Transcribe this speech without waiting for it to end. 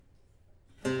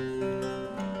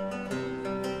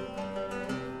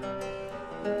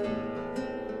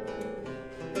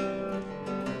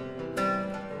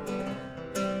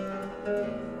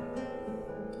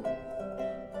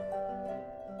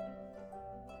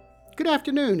Good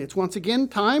afternoon. It's once again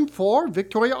time for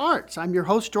Victoria Arts. I'm your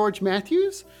host, George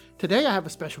Matthews. Today I have a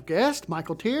special guest,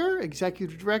 Michael Tier,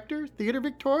 Executive Director, Theater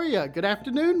Victoria. Good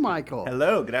afternoon, Michael.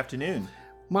 Hello, good afternoon.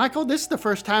 Michael, this is the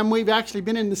first time we've actually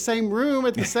been in the same room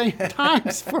at the same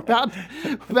times for about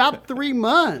 3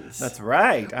 months. That's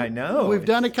right, I know. We've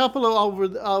done a couple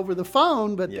of over the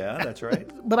phone, but Yeah, that's right.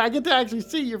 but I get to actually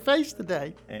see your face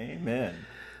today. Amen.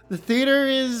 The theater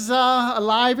is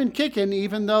alive and kicking,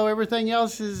 even though everything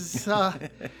else is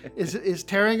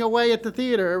tearing away at the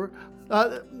theater.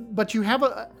 But you have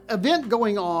an event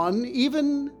going on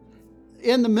even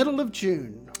in the middle of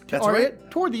June. That's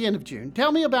right. Toward the end of June.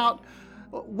 Tell me about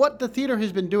what the theater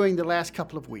has been doing the last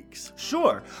couple of weeks.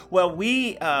 Sure. Well,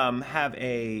 we have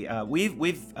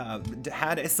we've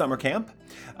had a summer camp.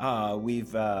 We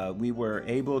were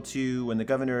able to, when the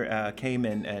governor came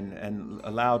in and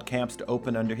allowed camps to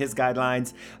open under his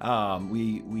guidelines,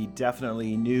 we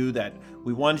definitely knew that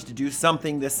we wanted to do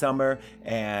something this summer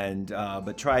and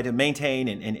but try to maintain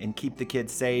and keep the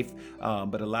kids safe,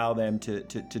 but allow them to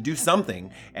do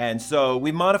something. And so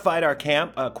we modified our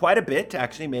camp quite a bit,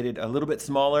 actually made it a little bit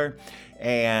smaller,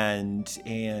 and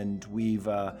we've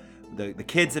the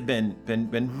kids have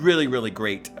been really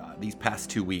great these past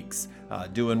 2 weeks,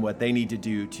 doing what they need to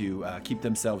do to keep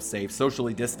themselves safe,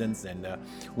 socially distanced, and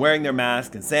wearing their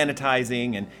masks and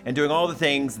sanitizing and doing all the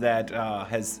things that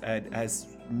has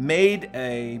made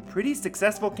a pretty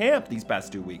successful camp these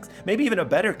past 2 weeks, maybe even a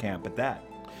better camp at that.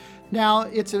 Now,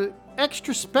 it's an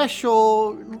extra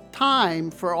special time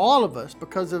for all of us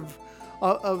because of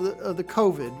the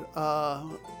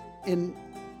COVID in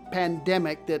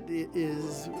pandemic that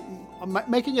is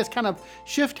making us kind of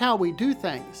shift how we do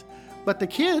things. But the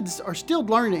kids are still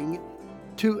learning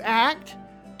to act,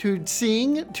 to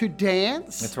sing, to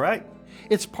dance. That's right.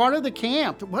 It's part of the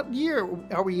camp. What year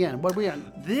are we in? What are we in?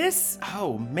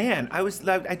 Oh man, I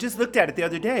just looked at it the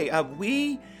other day.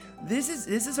 This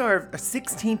is our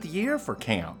 16th year for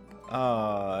camp.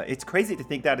 It's crazy to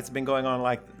think that it's been going on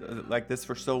like this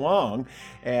for so long,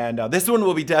 and this one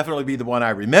will definitely be the one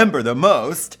I remember the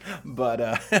most.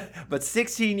 But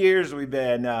 16 years we've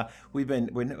been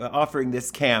offering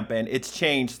this camp, and it's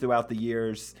changed throughout the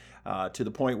years. To the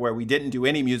point where we didn't do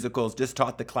any musicals, just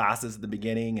taught the classes at the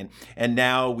beginning, and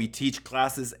now we teach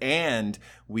classes and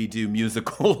we do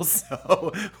musicals.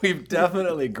 So we've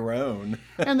definitely grown.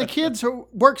 And the kids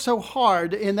work so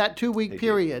hard in that 2-week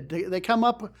period. They come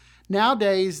up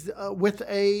nowadays with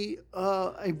a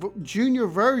junior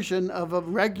version of a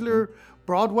regular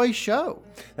Broadway show.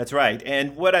 That's right.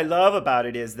 And what I love about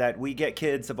it is that we get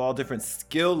kids of all different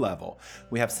skill level.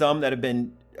 We have some that have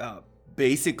been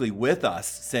basically with us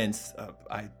since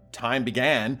time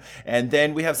began, and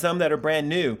then we have some that are brand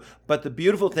new. But the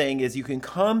beautiful thing is you can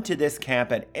come to this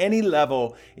camp at any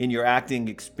level in your acting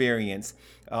experience,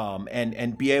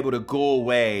 and be able to go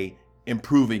away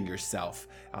improving yourself.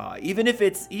 Even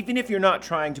if you're not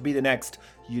trying to be the next,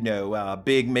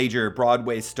 big major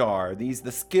Broadway star, the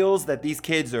skills that these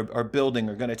kids are building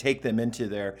are going to take them into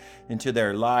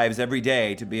their lives every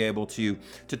day to be able to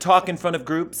talk in front of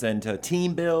groups and to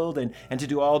team build and to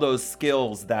do all those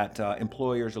skills that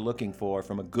employers are looking for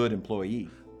from a good employee.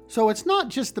 So it's not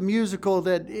just the musical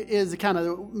that is kind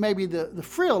of maybe the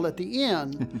frill at the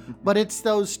end, but it's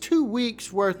those 2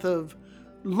 weeks worth of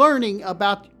learning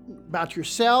about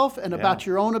yourself and about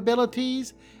your own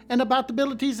abilities and about the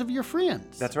abilities of your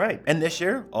friends. That's right. And this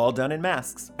year, all done in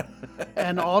masks.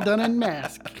 And all done in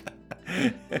masks.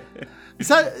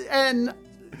 So, and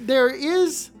there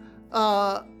is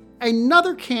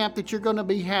another camp that you're going to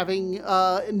be having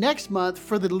next month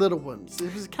for the little ones.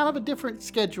 It was kind of a different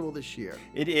schedule this year.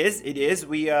 It is.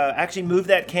 We actually moved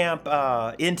that camp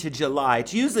into July.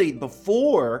 It's usually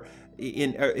before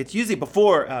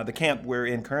the camp we're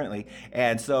in currently,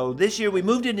 and so this year we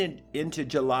moved it into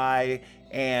July,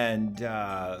 and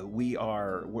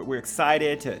we're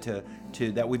excited to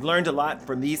that we've learned a lot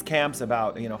from these camps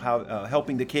about how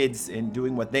helping the kids in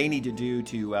doing what they need to do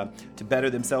to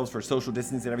better themselves for social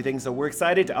distancing and everything. So we're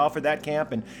excited to offer that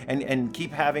camp and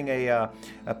keep having a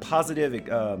positive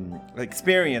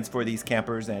experience for these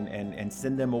campers and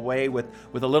send them away with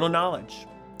a little knowledge.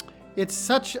 It's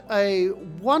such a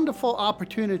wonderful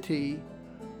opportunity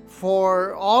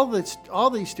for all these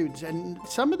students, and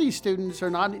some of these students are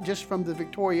not just from the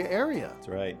Victoria area. That's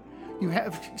right. You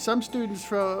have some students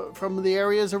from the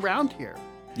areas around here.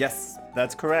 Yes.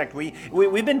 That's correct.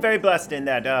 We've been very blessed in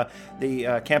that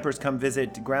the campers come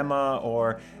visit Grandma,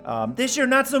 or this year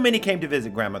not so many came to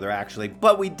visit Grandmother actually,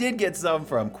 but we did get some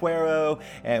from Cuero,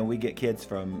 and we get kids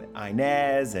from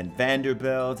Inez and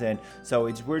Vanderbilt, and so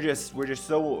we're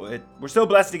so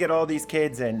blessed to get all these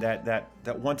kids, and that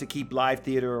want to keep live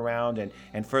theater around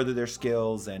and further their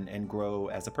skills and grow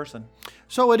as a person.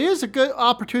 So it is a good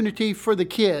opportunity for the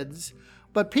kids,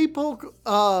 but people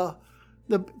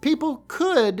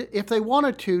could, if they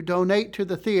wanted to, donate to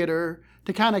the theater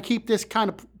to kind of keep this kind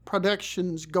of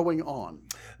productions going on.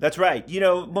 That's right. You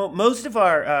know, most of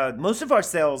our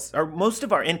sales, or most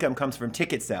of our income, comes from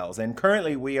ticket sales, and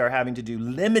currently we are having to do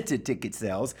limited ticket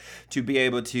sales to be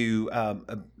able to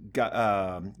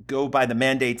go by the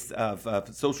mandates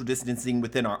of social distancing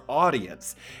within our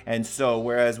audience. And so,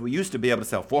 whereas we used to be able to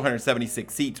sell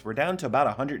 476 seats, we're down to about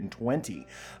 120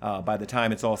 by the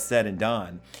time it's all said and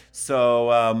done.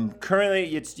 So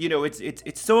currently,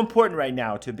 it's so important right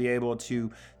now to be able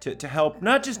to help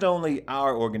not just only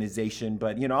our organization,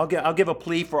 but I'll give a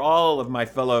plea for all of my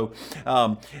fellow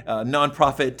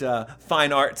nonprofit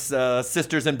fine arts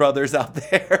sisters and brothers out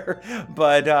there.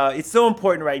 But it's so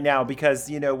important right now because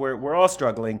we're all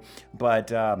struggling.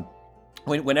 But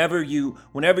whenever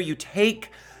you take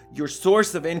your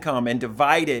source of income and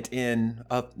divide it in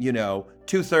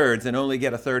 2/3 and only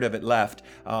get 1/3 of it left,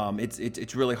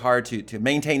 it's really hard to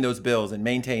maintain those bills and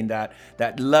maintain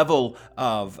that level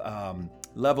of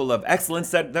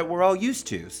excellence that we're all used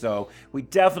to. So we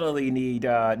definitely need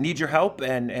your help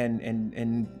and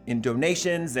in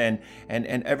donations and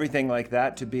everything like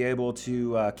that to be able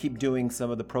to keep doing some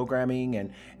of the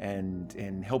programming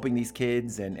and helping these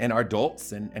kids and our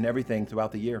adults and everything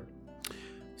throughout the year.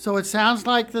 So it sounds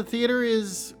like the theater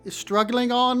is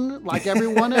struggling on like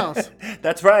everyone else.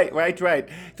 That's right. It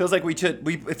feels like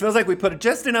we put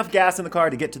just enough gas in the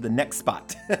car to get to the next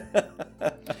spot.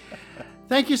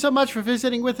 Thank you so much for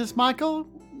visiting with us, Michael.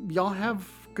 Y'all have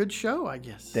a good show, I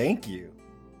guess. Thank you.